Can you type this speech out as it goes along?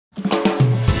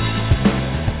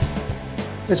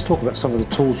Let's talk about some of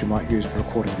the tools you might use for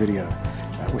recording video.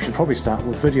 We should probably start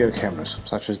with video cameras,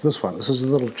 such as this one. This is a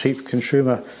little cheap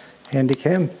consumer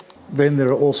Handycam. Then there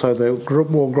are also the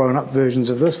more grown-up versions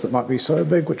of this that might be so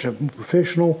big, which are more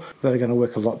professional, that are going to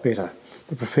work a lot better.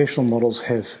 The professional models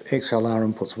have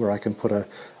XLR inputs where I can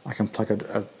plug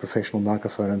a professional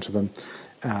microphone into them,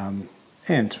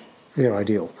 and they're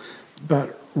ideal.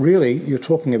 But really, you're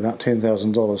talking about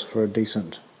 $10,000 for a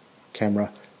decent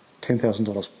camera,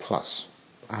 $10,000 plus,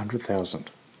 $100,000,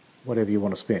 whatever you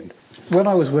want to spend. When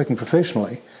I was working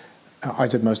professionally, I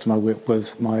did most of my work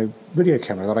with my video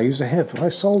camera that I used to have. I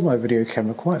sold my video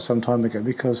camera quite some time ago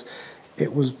because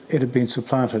it had been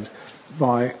supplanted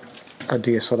by a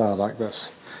DSLR like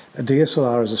this. A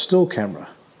DSLR is a still camera,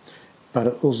 but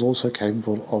it was also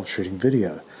capable of shooting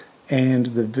video. And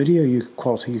the video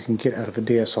quality you can get out of a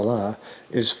DSLR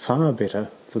is far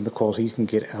better than the quality you can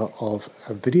get out of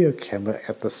a video camera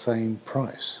at the same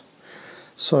price.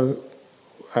 So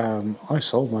I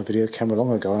sold my video camera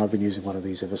long ago, and I've been using one of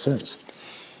these ever since.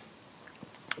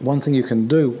 One thing you can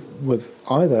do with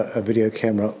either a video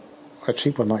camera, a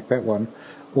cheap one like that one,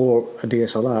 or a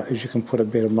DSLR, is you can put a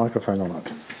better microphone on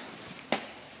it.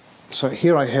 So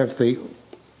here I have the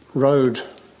Rode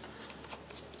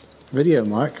video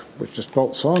mic, which just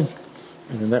bolts on,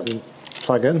 and then that will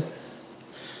plug in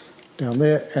down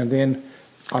there, and then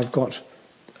I've got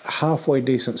halfway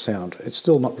decent sound. It's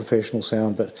still not professional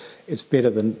sound, but it's better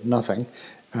than nothing,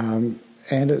 and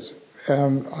it's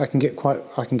I can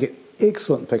get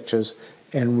excellent pictures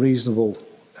and reasonable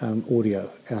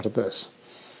audio out of this.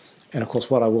 And of course,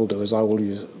 what I will do is I will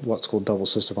use what's called double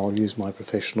system. I'll use my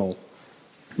professional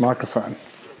microphone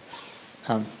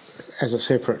as a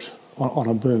separate on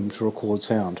a boom to record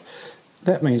sound.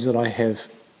 That means that I have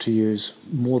to use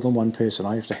more than one person.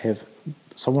 I have to have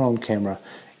someone on camera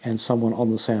and someone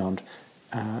on the sound,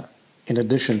 in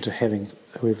addition to having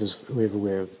whoever's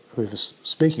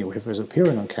speaking, whoever is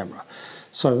appearing on camera.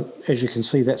 So as you can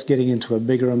see, that's getting into a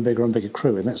bigger and bigger and bigger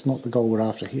crew, and that's not the goal we're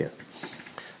after here.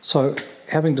 So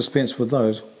having dispensed with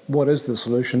those, what is the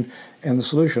solution? And the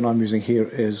solution I'm using here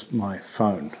is my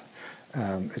phone.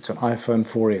 It's an iPhone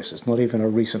 4S. It's not even a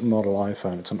recent model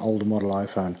iPhone. It's an older model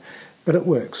iPhone, but it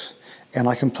works. And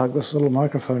I can plug this little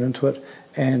microphone into it,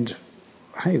 and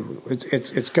hey,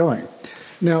 it's going.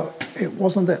 Now, it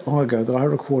wasn't that long ago that I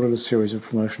recorded a series of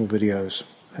promotional videos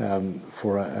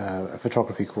for a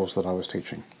photography course that I was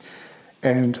teaching.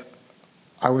 And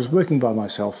I was working by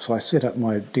myself, so I set up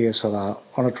my DSLR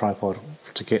on a tripod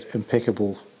to get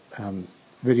impeccable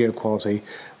video quality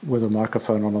with a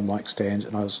microphone on a mic stand,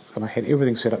 and I had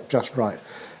everything set up just right.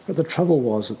 But the trouble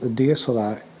was that the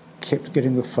DSLR kept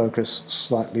getting the focus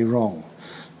slightly wrong,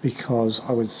 because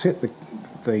I would set the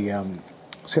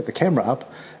camera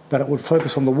up, but it would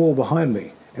focus on the wall behind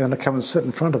me, and then I'd come and sit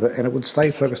in front of it, and it would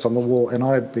stay focused on the wall, and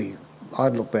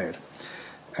I'd look bad.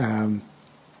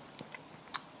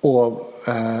 Or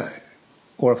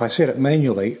if I set it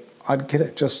manually, I'd get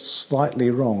it just slightly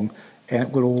wrong, and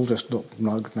it would all just look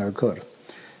no good.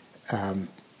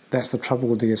 That's the trouble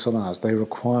with DSLRs. They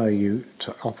require you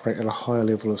to operate at a higher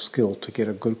level of skill to get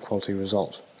a good quality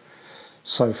result.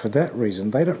 So for that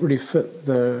reason, they don't really fit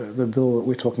the bill that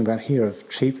we're talking about here of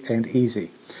cheap and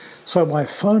easy. So my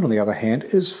phone, on the other hand,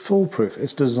 is foolproof.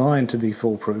 It's designed to be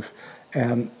foolproof,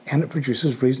 and it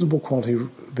produces reasonable quality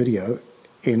video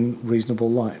in reasonable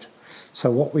light.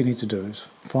 So what we need to do is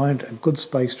find a good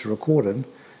space to record in,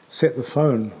 set the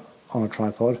phone on a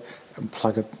tripod, and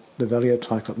plug the Valeo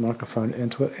Tyclip microphone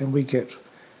into it, and we get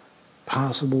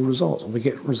passable results. We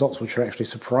get results which are actually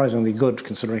surprisingly good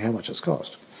considering how much it's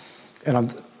cost. And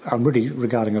I'm really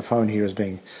regarding a phone here as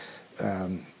being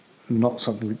not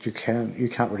something that you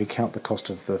can't really count the cost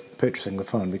of purchasing the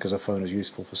phone, because a phone is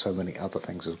useful for so many other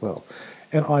things as well.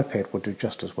 An iPad would do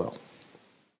just as well.